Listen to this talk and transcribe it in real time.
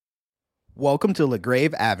Welcome to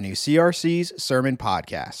LaGrave Avenue CRC's Sermon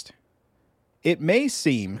Podcast. It may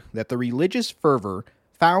seem that the religious fervor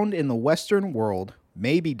found in the Western world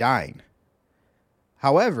may be dying.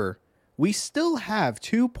 However, we still have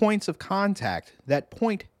 2 points of contact that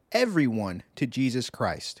point everyone to Jesus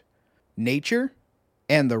Christ: nature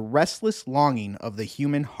and the restless longing of the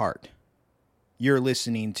human heart. You're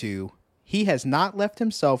listening to He Has Not Left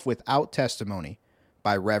Himself Without Testimony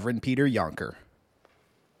by Reverend Peter Yonker.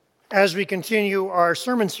 As we continue our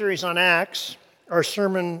sermon series on Acts, our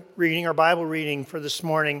sermon reading, our Bible reading for this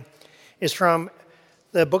morning is from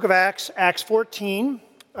the book of Acts, Acts 14,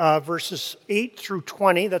 verses 8 through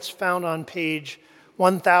 20. That's found on page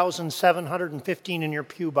 1715 in your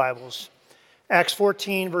pew Bibles. Acts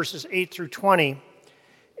 14, verses 8 through 20.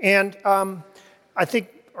 And I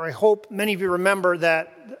hope many of you remember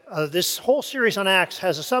that this whole series on Acts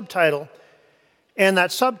has a subtitle. And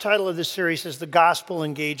that subtitle of this series is The Gospel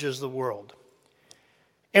Engages the World.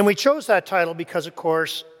 And we chose that title because, of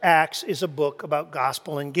course, Acts is a book about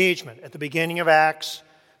gospel engagement. At the beginning of Acts,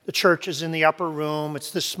 the church is in the upper room.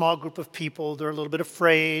 It's this small group of people. They're a little bit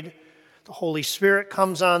afraid. The Holy Spirit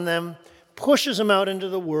comes on them, pushes them out into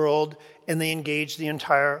the world, and they engage the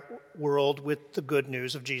entire world with the good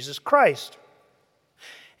news of Jesus Christ.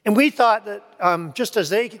 And we thought that just as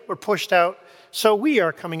they were pushed out, so we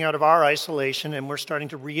are coming out of our isolation and we're starting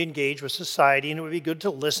to re-engage with society, and it would be good to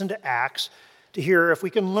listen to Acts to hear if we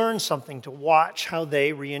can learn something, to watch how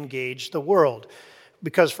they re-engage the world.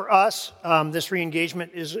 Because for us, this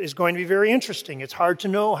re-engagement is going to be very interesting. It's hard to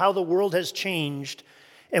know how the world has changed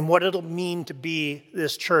and what it'll mean to be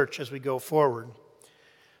this church as we go forward.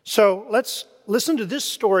 So let's listen to this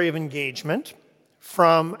story of engagement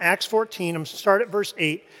from Acts 14. I'm going to start at verse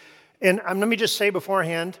 8. And let me just say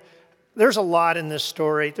beforehand, there's a lot in this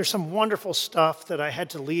story. There's some wonderful stuff that I had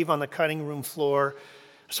to leave on the cutting room floor.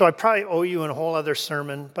 So I probably owe you a whole other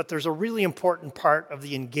sermon, but there's a really important part of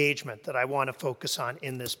the engagement that I want to focus on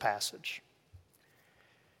in this passage.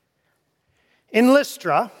 In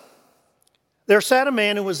Lystra, there sat a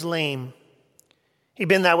man who was lame. He'd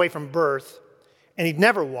been that way from birth, and he'd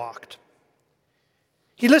never walked.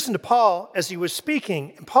 He listened to Paul as he was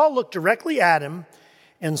speaking, and Paul looked directly at him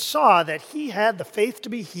and saw that he had the faith to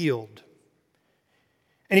be healed.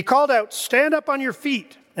 And he called out, "Stand up on your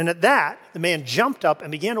feet." And at that, the man jumped up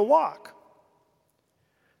and began to walk.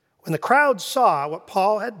 When the crowd saw what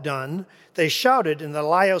Paul had done, they shouted in the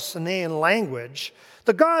Lycaonian language,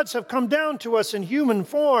 "The gods have come down to us in human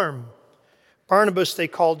form." Barnabas they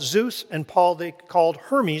called Zeus, and Paul they called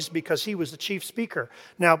Hermes because he was the chief speaker.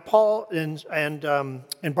 Now, Paul and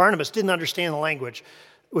Barnabas didn't understand the language,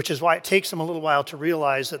 which is why it takes them a little while to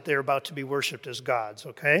realize that they're about to be worshipped as gods,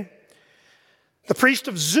 okay? The priest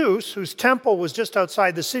of Zeus, whose temple was just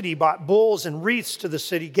outside the city, brought bulls and wreaths to the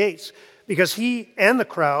city gates because he and the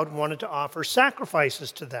crowd wanted to offer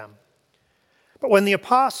sacrifices to them. But when the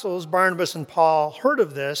apostles, Barnabas and Paul, heard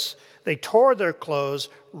of this, they tore their clothes,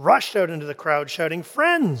 rushed out into the crowd, shouting,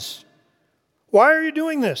 "Friends, why are you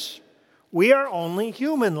doing this? We are only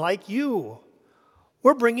human like you.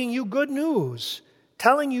 We're bringing you good news,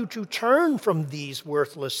 telling you to turn from these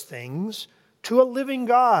worthless things to a living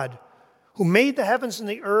God who made the heavens and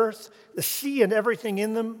the earth, the sea and everything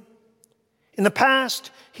in them. In the past,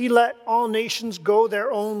 he let all nations go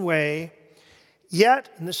their own way. Yet,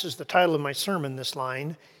 and this is the title of my sermon, this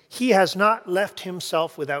line, he has not left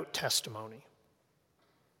himself without testimony.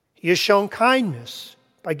 He has shown kindness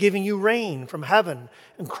by giving you rain from heaven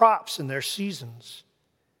and crops in their seasons.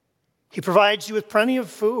 He provides you with plenty of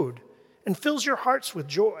food and fills your hearts with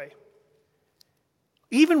joy."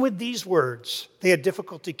 Even with these words, they had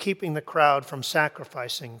difficulty keeping the crowd from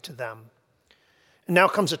sacrificing to them. And now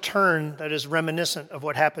comes a turn that is reminiscent of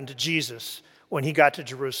what happened to Jesus when he got to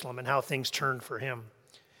Jerusalem and how things turned for him.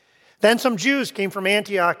 Then some Jews came from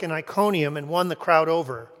Antioch and Iconium and won the crowd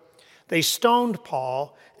over. They stoned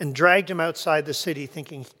Paul and dragged him outside the city,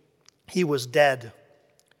 thinking he was dead.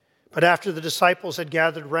 But after the disciples had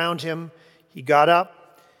gathered round him, he got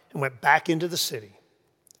up and went back into the city.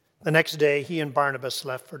 The next day, he and Barnabas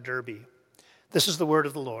left for Derbe. This is the word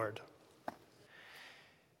of the Lord.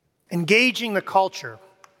 Engaging the culture.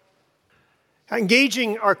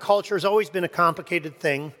 Engaging our culture has always been a complicated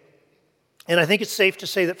thing. And I think it's safe to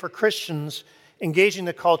say that for Christians, engaging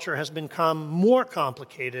the culture has become more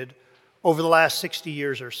complicated over the last 60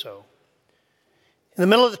 years or so. In the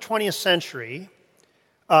middle of the 20th century,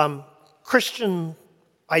 Christian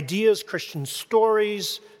ideas, Christian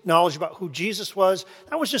stories, knowledge about who Jesus was,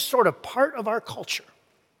 that was just sort of part of our culture.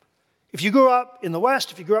 If you grew up in the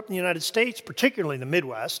West, if you grew up in the United States, particularly in the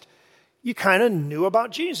Midwest, you kind of knew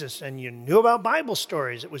about Jesus and you knew about Bible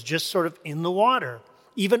stories. It was just sort of in the water.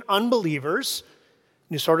 Even unbelievers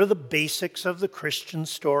knew sort of the basics of the Christian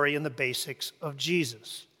story and the basics of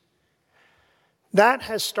Jesus. That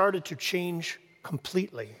has started to change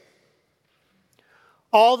completely.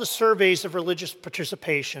 All the surveys of religious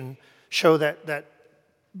participation show that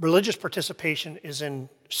religious participation is in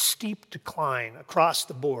steep decline across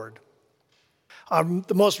the board.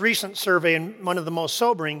 The most recent survey, and one of the most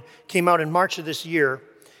sobering, came out in March of this year.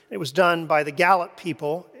 It was done by the Gallup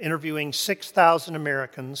people, interviewing 6,000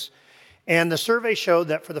 Americans. And the survey showed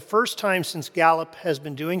that for the first time since Gallup has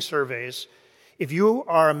been doing surveys, if you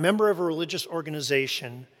are a member of a religious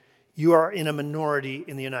organization, you are in a minority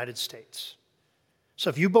in the United States. So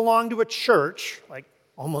if you belong to a church, like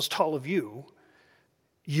almost all of you,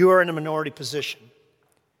 you are in a minority position.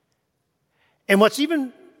 And what's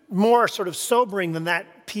even more sort of sobering than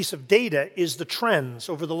that piece of data is the trends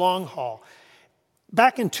over the long haul.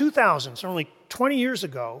 Back in 2000, so only 20 years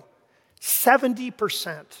ago,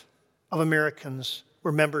 70% of Americans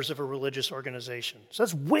were members of a religious organization. So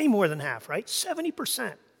that's way more than half, right?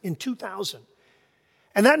 70% in 2000.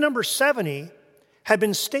 And that number 70 had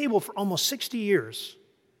been stable for almost 60 years.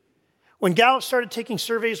 When Gallup started taking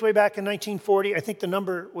surveys way back in 1940, I think the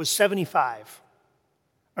number was 75.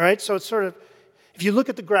 All right, so it's sort of, if you look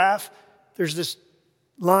at the graph, there's this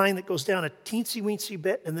line that goes down a teensy-weensy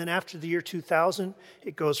bit, and then after the year 2000,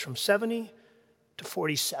 it goes from 70 to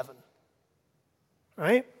 47. All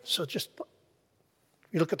right? So just,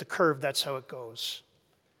 you look at the curve, that's how it goes.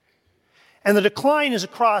 And the decline is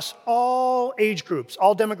across all age groups,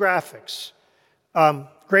 all demographics.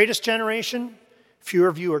 Greatest generation, fewer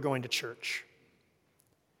of you are going to church.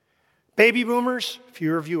 Baby boomers,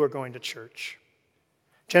 fewer of you are going to church.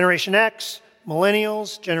 Generation X,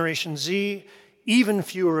 Millennials, Generation Z, even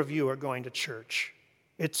fewer of you are going to church.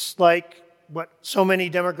 It's like what so many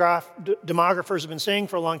demographers have been saying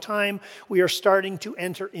for a long time. We are starting to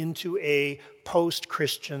enter into a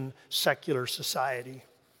post-Christian secular society.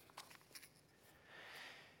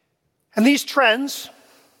 And these trends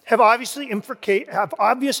have obvious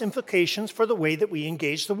implications for the way that we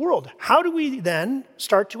engage the world. How do we then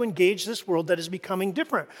start to engage this world that is becoming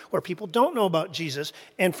different, where people don't know about Jesus,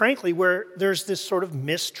 and frankly, where there's this sort of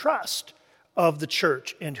mistrust of the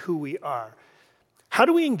church and who we are? How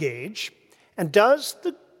do we engage? And does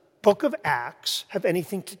the book of Acts have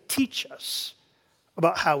anything to teach us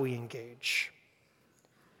about how we engage?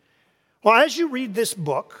 Well, as you read this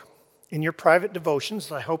book in your private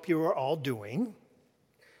devotions, I hope you are all doing,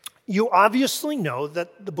 you obviously know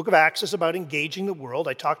that the book of Acts is about engaging the world.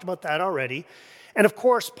 I talked about that already. And of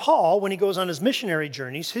course, Paul, when he goes on his missionary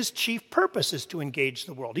journeys, his chief purpose is to engage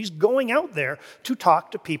the world. He's going out there to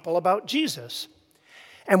talk to people about Jesus.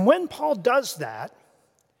 And when Paul does that,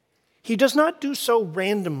 he does not do so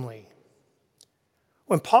randomly.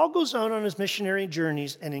 When Paul goes out on his missionary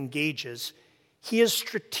journeys and engages, he is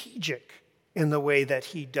strategic in the way that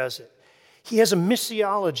he does it. He has a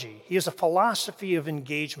missiology. He has a philosophy of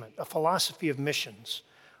engagement, a philosophy of missions.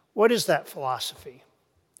 What is that philosophy?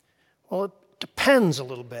 Well, it depends a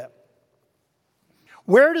little bit.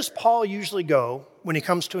 Where does Paul usually go when he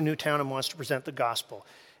comes to a new town and wants to present the gospel?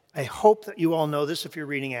 I hope that you all know this if you're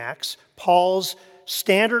reading Acts. Paul's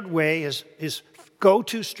standard way, his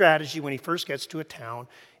go-to strategy when he first gets to a town,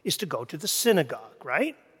 is to go to the synagogue,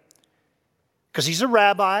 right? Because he's a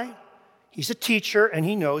rabbi. He's a teacher, and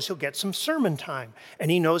he knows he'll get some sermon time. And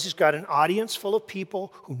he knows he's got an audience full of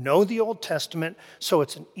people who know the Old Testament, so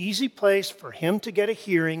it's an easy place for him to get a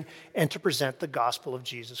hearing and to present the gospel of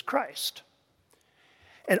Jesus Christ.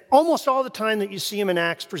 And almost all the time that you see him in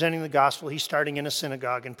Acts presenting the gospel, he's starting in a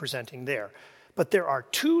synagogue and presenting there. But there are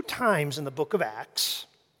 2 times in the book of Acts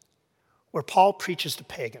where Paul preaches to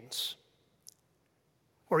pagans,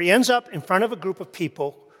 where he ends up in front of a group of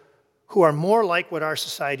people who are more like what our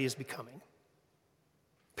society is becoming.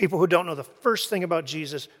 People who don't know the first thing about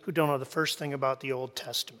Jesus, who don't know the first thing about the Old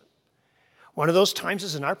Testament. One of those times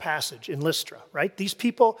is in our passage in Lystra, right? These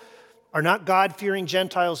people are not God-fearing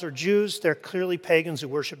Gentiles or Jews. They're clearly pagans who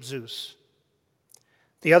worship Zeus.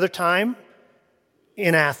 The other time,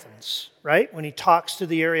 in Athens, right? When he talks to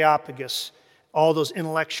the Areopagus, all those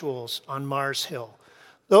intellectuals on Mars Hill.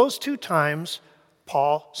 Those 2 times,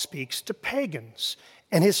 Paul speaks to pagans.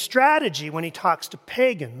 And his strategy when he talks to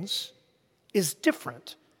pagans is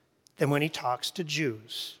different than when he talks to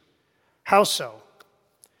Jews. How so?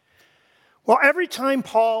 Well, every time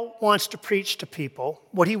Paul wants to preach to people,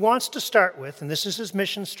 what he wants to start with, and this is his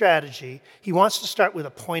mission strategy, he wants to start with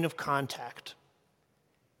a point of contact.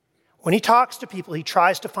 When he talks to people, he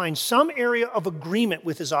tries to find some area of agreement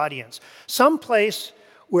with his audience, some place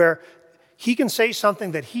where He can say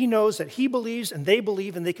something that he knows, that he believes, and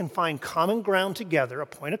they can find common ground together, a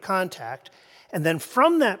point of contact. And then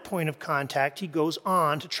from that point of contact, he goes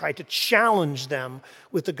on to try to challenge them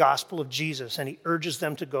with the gospel of Jesus. And he urges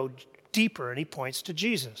them to go deeper, and he points to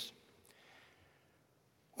Jesus.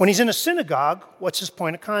 When he's in a synagogue, what's his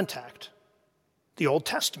point of contact? The Old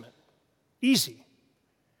Testament. Easy.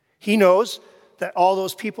 He knows that all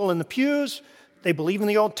those people in the pews, they believe in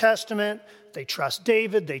the Old Testament. They trust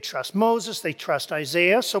David, they trust Moses, they trust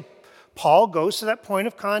Isaiah. So Paul goes to that point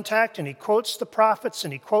of contact and he quotes the prophets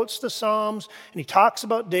and he quotes the Psalms and he talks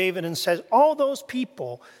about David and says, all those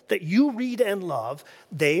people that you read and love,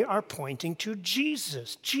 they are pointing to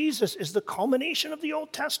Jesus. Jesus is the culmination of the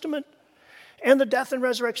Old Testament. And the death and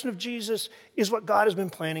resurrection of Jesus is what God has been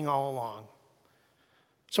planning all along.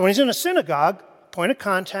 So when he's in a synagogue, point of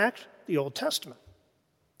contact, the Old Testament.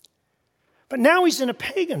 But now he's in a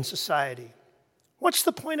pagan society. What's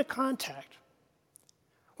the point of contact?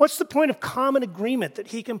 What's the point of common agreement that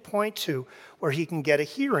he can point to where he can get a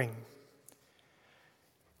hearing?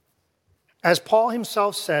 As Paul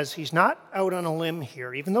himself says, he's not out on a limb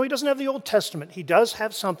here. Even though he doesn't have the Old Testament, he does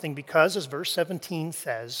have something because, as verse 17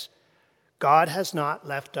 says, God has not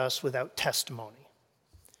left us without testimony.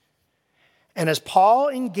 And as Paul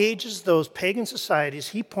engages those pagan societies,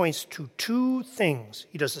 he points to two things.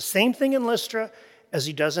 He does the same thing in Lystra as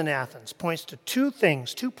he does in Athens. Points to two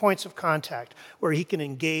things, 2 points of contact where he can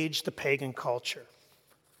engage the pagan culture.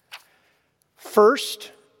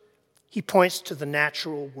 First, he points to the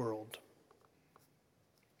natural world.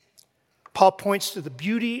 Paul points to the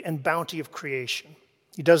beauty and bounty of creation.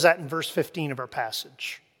 He does that in verse 15 of our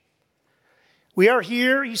passage. We are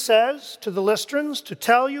here, he says, to the Lystrans, to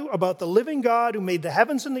tell you about the living God who made the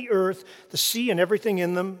heavens and the earth, the sea and everything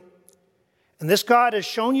in them. And this God has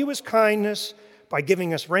shown you his kindness by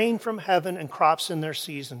giving us rain from heaven and crops in their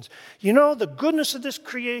seasons. You know, the goodness of this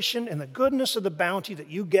creation and the goodness of the bounty that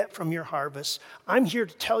you get from your harvest, I'm here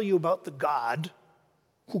to tell you about the God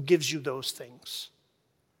who gives you those things.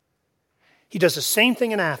 He does the same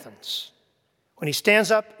thing in Athens. When he stands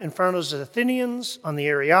up in front of those Athenians on the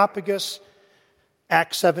Areopagus,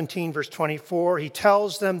 Acts 17, verse 24, he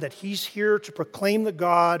tells them that he's here to proclaim the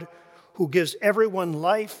God who gives everyone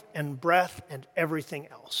life and breath and everything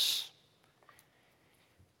else.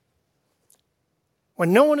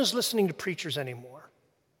 When no one is listening to preachers anymore,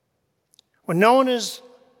 when no one is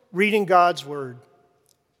reading God's word,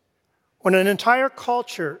 when an entire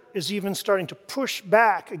culture is even starting to push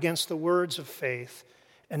back against the words of faith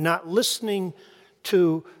and not listening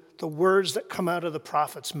to the words that come out of the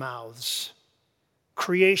prophets' mouths,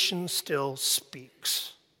 creation still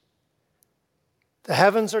speaks. The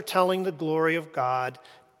heavens are telling the glory of God.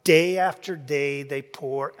 Day after day, they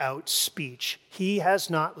pour out speech. He has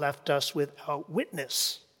not left us without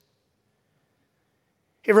witness.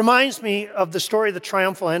 It reminds me of the story of the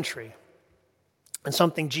triumphal entry and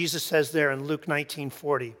something Jesus says there in Luke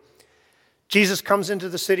 19:40. Jesus comes into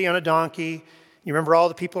the city on a donkey. You remember all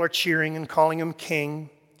the people are cheering and calling him king.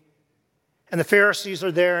 And the Pharisees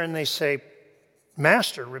are there and they say,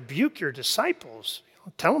 Master, rebuke your disciples.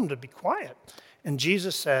 Tell them to be quiet. And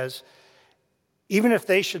Jesus says, even if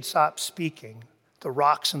they should stop speaking, the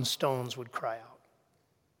rocks and stones would cry out.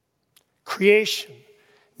 Creation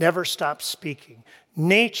never stops speaking.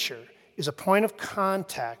 Nature is a point of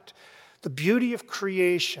contact. The beauty of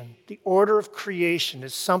creation, the order of creation,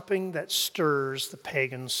 is something that stirs the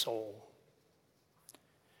pagan soul.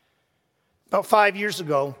 About 5 years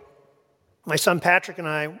ago, my son Patrick and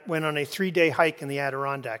I went on a 3-day hike in the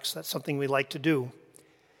Adirondacks. That's something we like to do.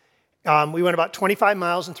 We went about 25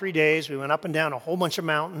 miles in 3 days. We went up and down a whole bunch of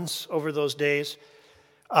mountains over those days.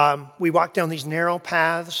 We walked down these narrow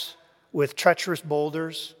paths with treacherous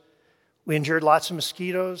boulders. We endured lots of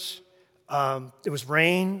mosquitoes. It was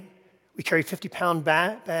rain. We carried 50-pound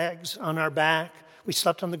bags on our back. We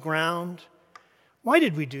slept on the ground. Why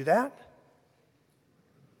did we do that?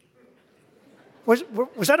 Was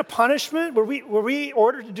that a punishment? Were we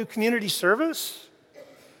ordered to do community service?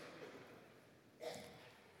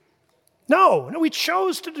 No, we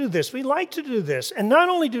chose to do this. We like to do this. And not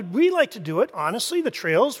only did we like to do it, honestly, the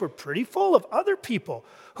trails were pretty full of other people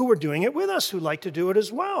who were doing it with us, who liked to do it as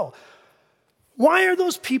well. Why are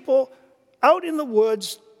those people out in the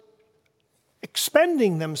woods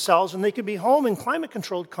expending themselves when they could be home in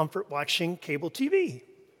climate-controlled comfort watching cable TV?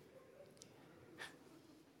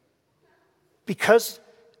 Because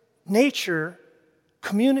nature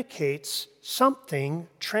communicates something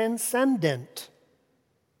transcendent.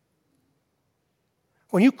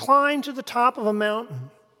 When you climb to the top of a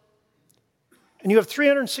mountain and you have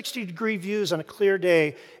 360-degree views on a clear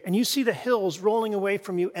day and you see the hills rolling away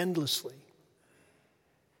from you endlessly,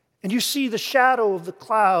 And you see the shadow of the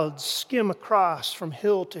clouds skim across from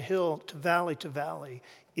hill to hill, to valley.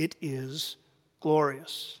 It is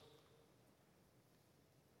glorious.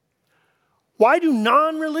 Why do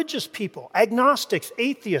non-religious people, agnostics,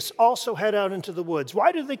 atheists, also head out into the woods?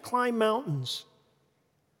 Why do they climb mountains?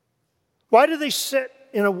 Why do they sit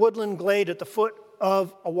in a woodland glade at the foot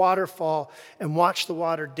of a waterfall and watch the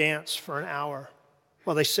water dance for an hour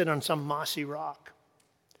while they sit on some mossy rock?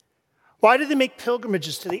 Why do they make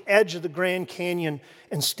pilgrimages to the edge of the Grand Canyon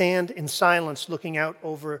and stand in silence looking out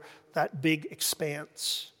over that big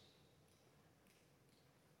expanse?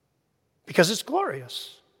 Because it's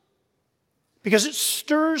glorious. Because it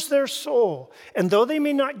stirs their soul. And though they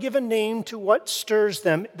may not give a name to what stirs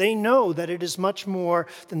them, they know that it is much more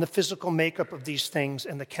than the physical makeup of these things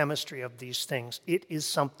and the chemistry of these things. It is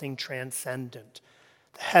something transcendent.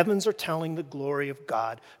 The heavens are telling the glory of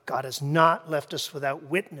God. God has not left us without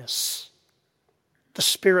witness. The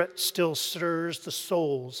Spirit still stirs the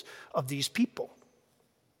souls of these people.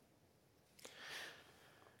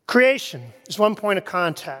 Creation is one point of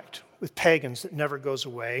contact with pagans that never goes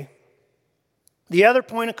away. The other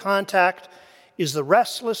point of contact is the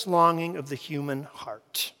restless longing of the human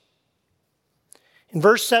heart. In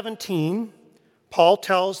verse 17, Paul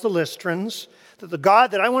tells the Lystrans that the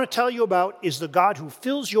God that I want to tell you about is the God who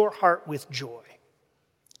fills your heart with joy,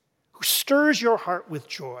 who stirs your heart with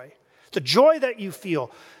joy. The joy that you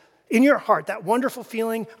feel in your heart, that wonderful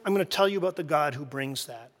feeling, I'm going to tell you about the God who brings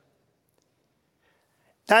that.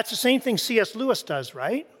 That's the same thing C.S. Lewis does,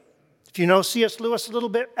 right? If you know C.S. Lewis a little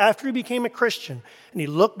bit, after he became a Christian and he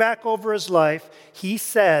looked back over his life, he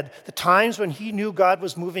said the times when he knew God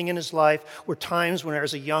was moving in his life were times when,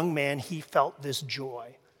 as a young man, he felt this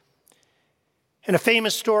joy. And a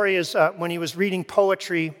famous story is when he was reading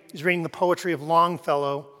poetry, he was reading the poetry of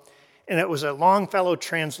Longfellow, and it was a Longfellow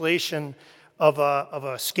translation of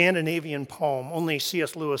a Scandinavian poem. Only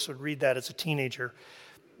C.S. Lewis would read that as a teenager.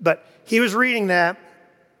 But he was reading that,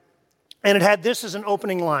 and it had this as an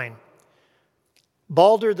opening line.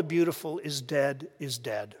 Balder the Beautiful is dead, is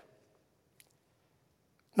dead.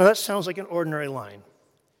 Now that sounds like an ordinary line.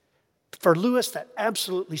 For Lewis, that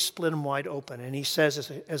absolutely split him wide open. And he says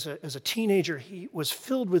as a teenager, he was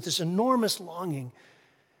filled with this enormous longing.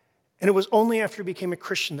 And it was only after he became a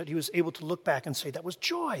Christian that he was able to look back and say, that was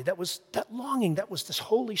joy, that was that longing, that was this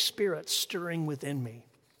Holy Spirit stirring within me.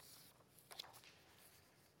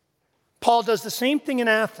 Paul does the same thing in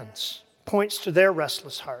Athens, points to their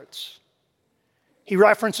restless hearts. He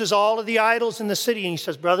references all of the idols in the city, and he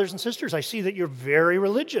says, brothers and sisters, I see that you're very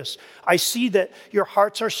religious. I see that your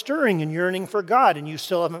hearts are stirring and yearning for God, and you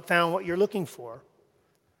still haven't found what you're looking for.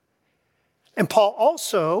 And Paul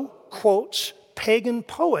also quotes pagan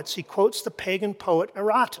poets. He quotes the pagan poet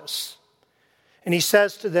Aratus. And he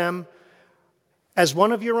says to them, as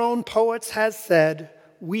one of your own poets has said,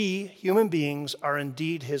 we, human beings, are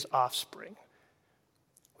indeed his offspring.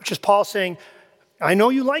 Which is Paul saying, I know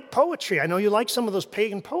you like poetry. I know you like some of those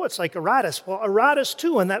pagan poets like Aratus. Well, Aratus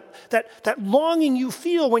too, and that longing you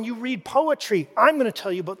feel when you read poetry, I'm going to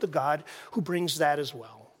tell you about the God who brings that as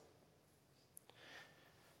well.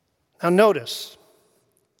 Now notice,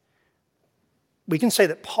 we can say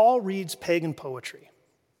that Paul reads pagan poetry.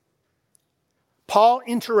 Paul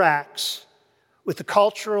interacts with the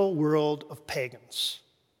cultural world of pagans.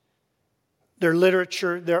 Their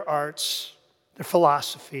literature, their arts, their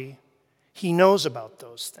philosophy. He knows about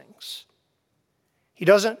those things. He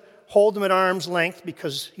doesn't hold them at arm's length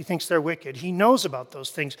because he thinks they're wicked. He knows about those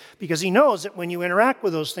things because he knows that when you interact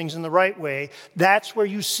with those things in the right way, that's where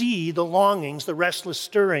you see the longings, the restless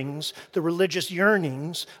stirrings, the religious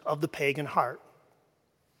yearnings of the pagan heart.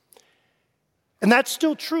 And that's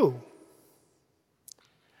still true.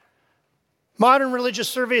 Modern religious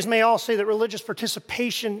surveys may all say that religious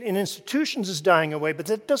participation in institutions is dying away, but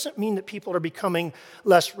that doesn't mean that people are becoming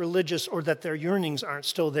less religious or that their yearnings aren't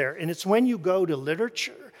still there. And it's when you go to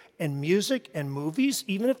literature and music and movies,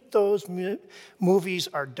 even if those movies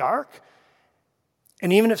are dark,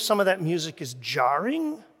 and even if some of that music is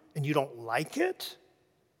jarring and you don't like it,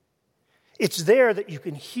 it's there that you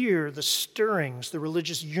can hear the stirrings, the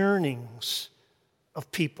religious yearnings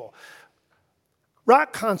of people.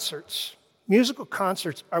 Rock concerts, musical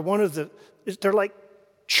concerts are they're like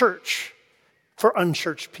church for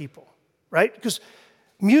unchurched people, right? Because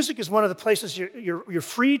music is one of the places you're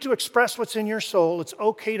free to express what's in your soul. It's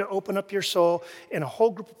okay to open up your soul, and a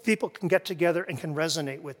whole group of people can get together and can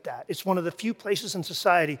resonate with that. It's one of the few places in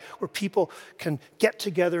society where people can get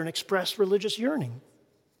together and express religious yearning.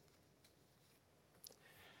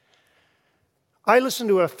 I listen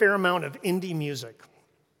to a fair amount of indie music.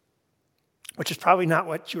 which is probably not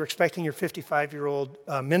what you were expecting your 55-year-old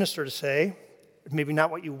minister to say, maybe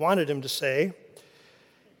not what you wanted him to say,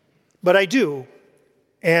 but I do.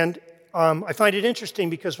 And I find it interesting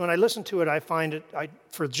because when I listen to it, I find it,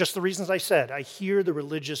 for just the reasons I said, I hear the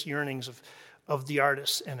religious yearnings of the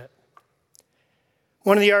artists in it.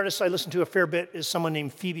 One of the artists I listen to a fair bit is someone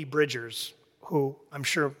named Phoebe Bridgers, who I'm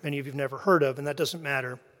sure many of you have never heard of, and that doesn't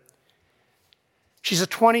matter. She's a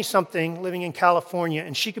 20-something living in California,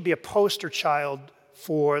 and she could be a poster child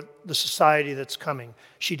for the society that's coming.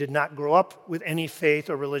 She did not grow up with any faith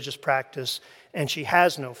or religious practice, and she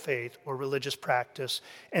has no faith or religious practice.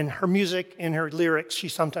 And her music, in her lyrics, she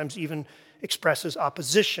sometimes even expresses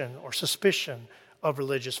opposition or suspicion of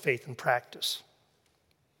religious faith and practice.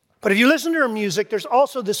 But if you listen to her music, there's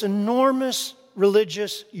also this enormous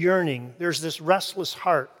religious yearning. There's this restless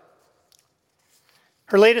heart.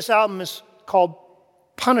 Her latest album is called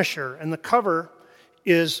Punisher, and the cover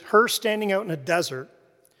is her standing out in a desert,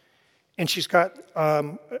 and she's got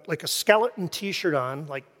like a skeleton t-shirt on,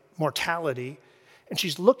 like mortality, and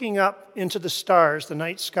she's looking up into the stars, the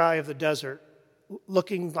night sky of the desert,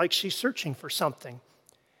 looking like she's searching for something.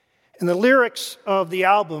 And the lyrics of the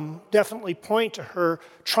album definitely point to her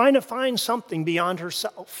trying to find something beyond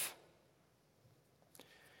herself.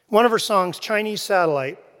 One of her songs, Chinese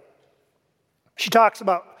Satellite, she talks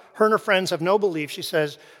about her and her friends have no belief. She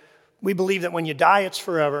says, we believe that when you die, it's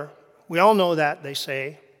forever. We all know that, they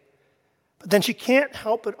say. But then she can't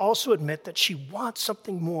help but also admit that she wants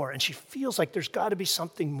something more, and she feels like there's got to be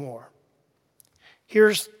something more.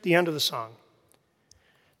 Here's the end of the song.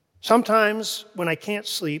 Sometimes when I can't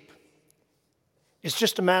sleep, it's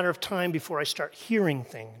just a matter of time before I start hearing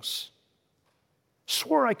things.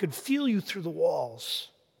 Swore I could feel you through the walls,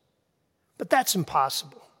 but that's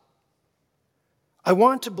impossible. I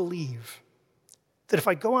want to believe that if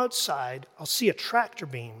I go outside, I'll see a tractor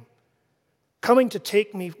beam coming to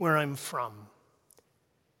take me where I'm from.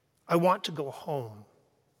 I want to go home.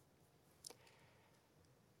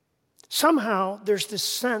 Somehow, there's this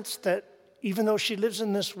sense that even though she lives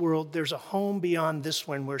in this world, there's a home beyond this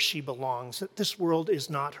one where she belongs, that this world is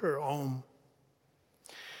not her home.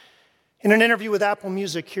 In an interview with Apple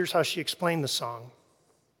Music, here's how she explained the song.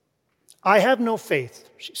 I have no faith,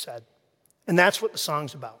 she said, and that's what the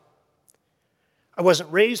song's about. I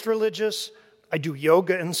wasn't raised religious. I do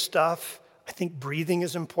yoga and stuff. I think breathing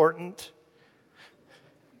is important.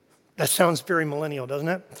 That sounds very millennial, doesn't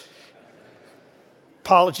it?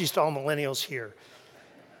 Apologies to all millennials here.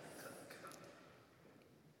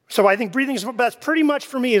 So I think breathing is, that's pretty much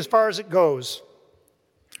for me as far as it goes.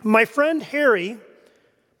 My friend Harry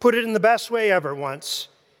put it in the best way ever once.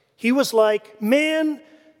 He was like, man,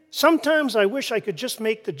 sometimes I wish I could just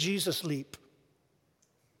make the Jesus leap,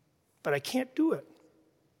 but I can't do it.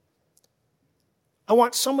 I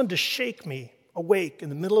want someone to shake me awake in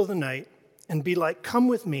the middle of the night and be like, come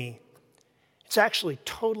with me. It's actually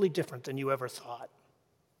totally different than you ever thought.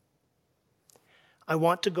 I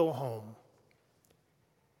want to go home.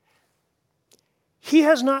 He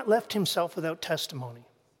has not left himself without testimony.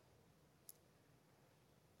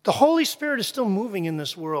 The Holy Spirit is still moving in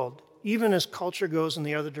this world, even as culture goes in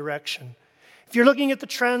the other direction. If you're looking at the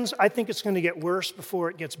trends, I think it's going to get worse before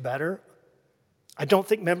it gets better. I don't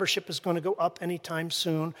think membership is going to go up anytime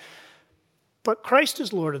soon. But Christ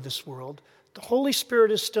is Lord of this world. The Holy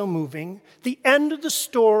Spirit is still moving. The end of the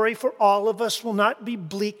story for all of us will not be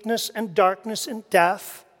bleakness and darkness and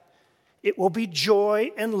death. It will be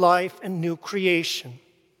joy and life and new creation.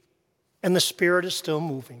 And the Spirit is still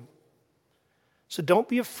moving. So don't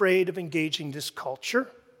be afraid of engaging this culture.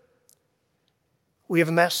 We have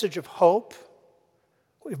a message of hope.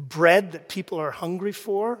 We have bread that people are hungry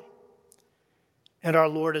for. And our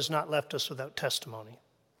Lord has not left us without testimony.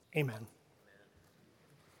 Amen.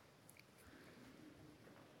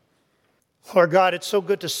 Lord God, it's so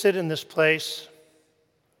good to sit in this place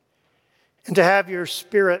and to have your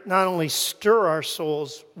Spirit not only stir our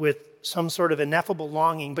souls with some sort of ineffable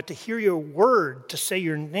longing, but to hear your word, to say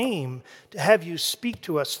your name, to have you speak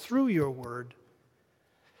to us through your word.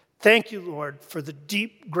 Thank you, Lord, for the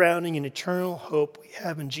deep grounding and eternal hope we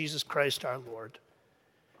have in Jesus Christ our Lord.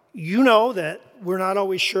 You know that we're not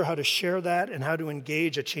always sure how to share that and how to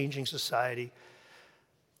engage a changing society.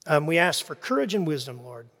 We ask for courage and wisdom,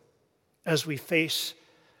 Lord, as we face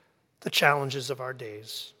the challenges of our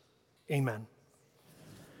days. Amen.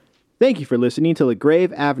 Thank you for listening to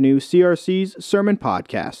LaGrave Avenue CRC's Sermon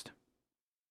Podcast.